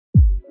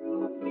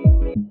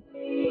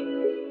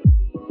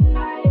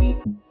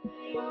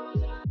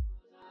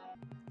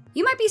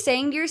You might be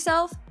saying to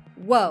yourself,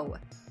 whoa,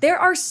 there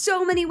are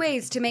so many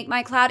ways to make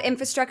my cloud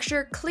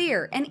infrastructure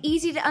clear and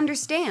easy to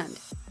understand.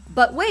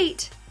 But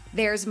wait,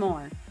 there's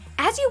more.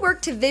 As you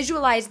work to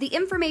visualize the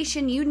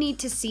information you need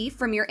to see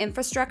from your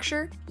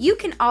infrastructure, you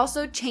can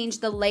also change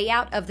the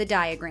layout of the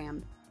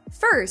diagram.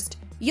 First,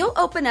 you'll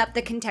open up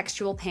the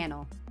Contextual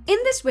Panel. In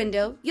this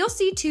window, you'll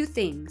see two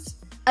things: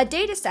 a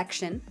data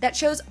section that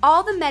shows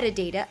all the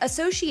metadata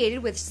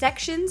associated with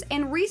sections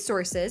and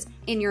resources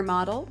in your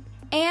model,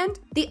 and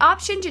the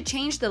option to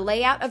change the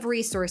layout of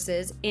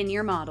resources in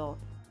your model.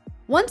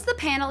 Once the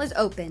panel is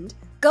opened,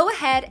 go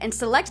ahead and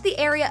select the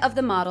area of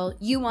the model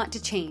you want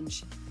to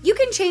change. You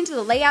can change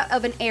the layout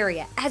of an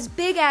area as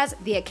big as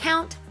the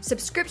account,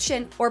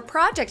 subscription, or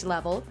project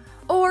level,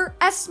 or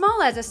as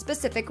small as a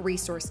specific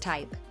resource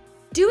type.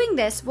 Doing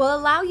this will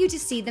allow you to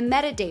see the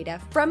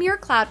metadata from your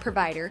cloud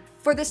provider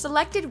for the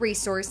selected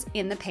resource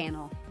in the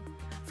panel.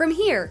 From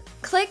here,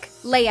 click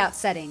Layout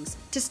Settings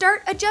to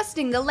start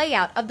adjusting the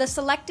layout of the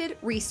selected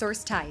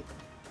resource type.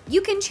 You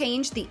can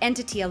change the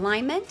entity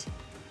alignment,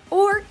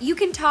 or you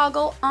can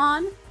toggle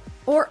on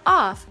or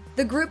off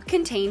the group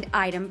contained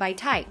item by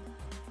type.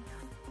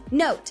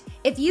 Note,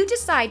 if you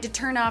decide to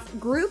turn off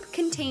Group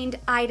Contained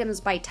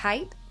Items by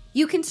Type,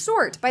 you can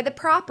sort by the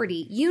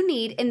property you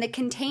need in the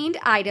Contained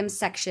Items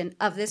section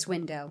of this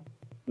window.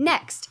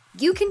 Next,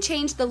 you can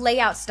change the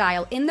layout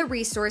style in the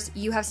resource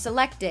you have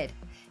selected,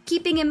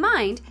 keeping in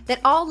mind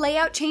that all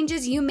layout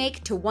changes you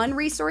make to one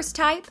resource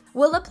type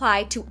will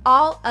apply to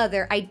all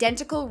other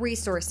identical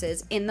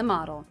resources in the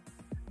model.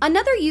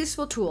 Another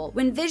useful tool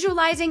when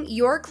visualizing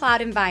your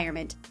cloud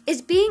environment is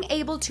being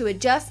able to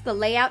adjust the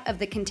layout of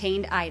the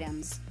contained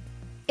items.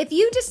 If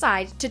you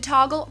decide to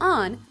toggle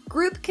on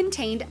Group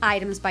Contained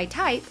Items by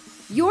Type,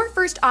 your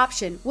first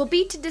option will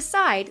be to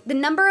decide the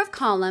number of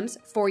columns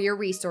for your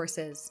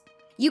resources.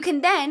 You can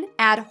then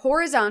add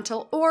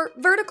horizontal or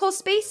vertical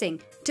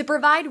spacing to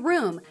provide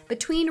room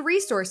between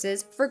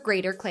resources for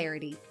greater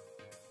clarity.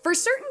 For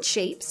certain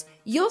shapes,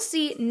 you'll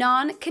see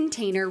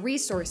non-container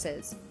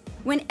resources.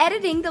 When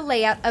editing the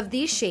layout of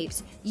these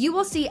shapes, you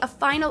will see a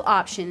final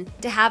option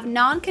to have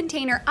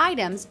non-container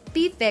items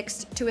be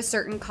fixed to a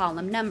certain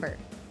column number.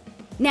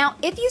 Now,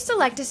 if you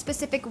select a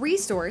specific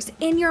resource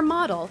in your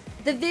model,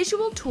 the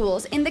visual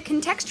tools in the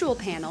Contextual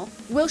Panel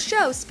will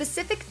show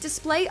specific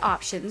display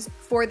options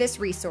for this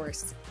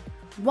resource.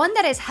 One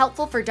that is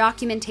helpful for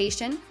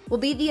documentation will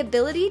be the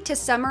ability to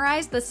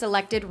summarize the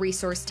selected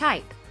resource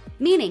type.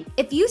 Meaning,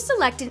 if you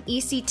select an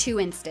EC2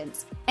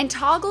 instance and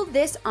toggle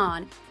this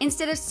on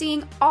instead of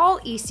seeing all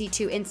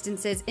EC2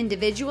 instances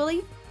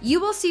individually, you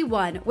will see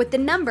one with the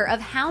number of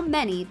how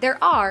many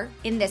there are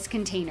in this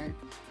container.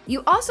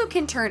 You also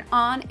can turn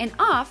on and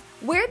off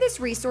where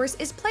this resource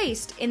is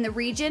placed in the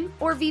region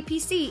or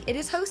VPC it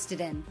is hosted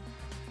in.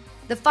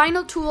 The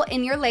final tool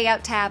in your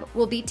Layout tab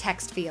will be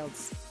text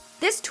fields.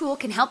 This tool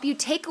can help you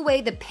take away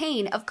the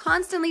pain of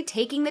constantly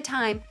taking the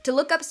time to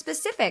look up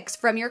specifics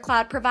from your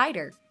cloud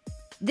provider.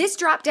 This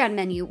drop-down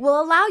menu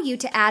will allow you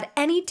to add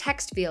any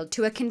text field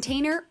to a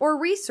container or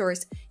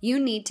resource you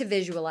need to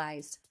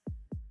visualize.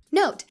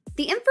 Note,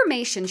 the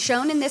information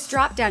shown in this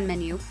drop-down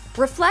menu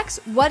reflects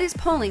what is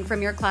pulling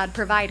from your cloud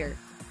provider.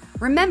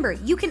 Remember,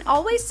 you can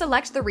always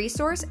select the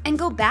resource and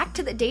go back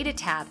to the Data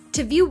tab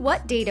to view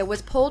what data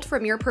was pulled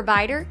from your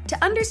provider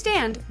to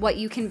understand what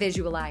you can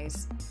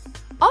visualize.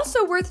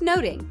 Also worth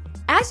noting,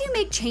 as you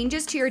make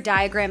changes to your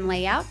diagram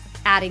layout,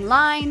 adding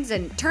lines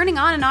and turning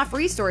on and off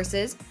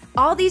resources,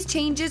 all these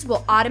changes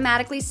will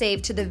automatically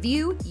save to the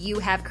view you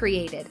have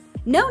created.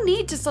 No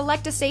need to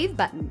select a Save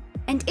button.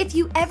 And if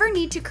you ever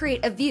need to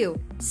create a view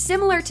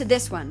similar to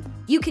this one,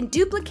 you can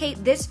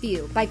duplicate this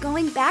view by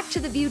going back to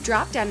the View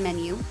drop-down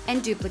menu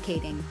and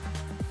duplicating.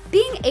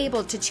 Being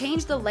able to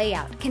change the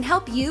layout can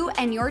help you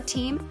and your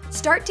team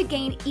start to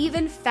gain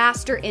even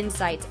faster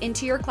insights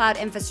into your cloud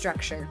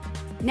infrastructure.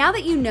 Now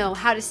that you know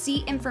how to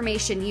see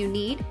information you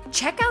need,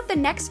 check out the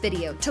next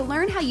video to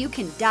learn how you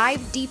can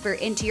dive deeper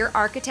into your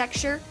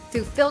architecture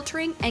through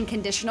filtering and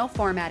conditional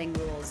formatting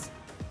rules.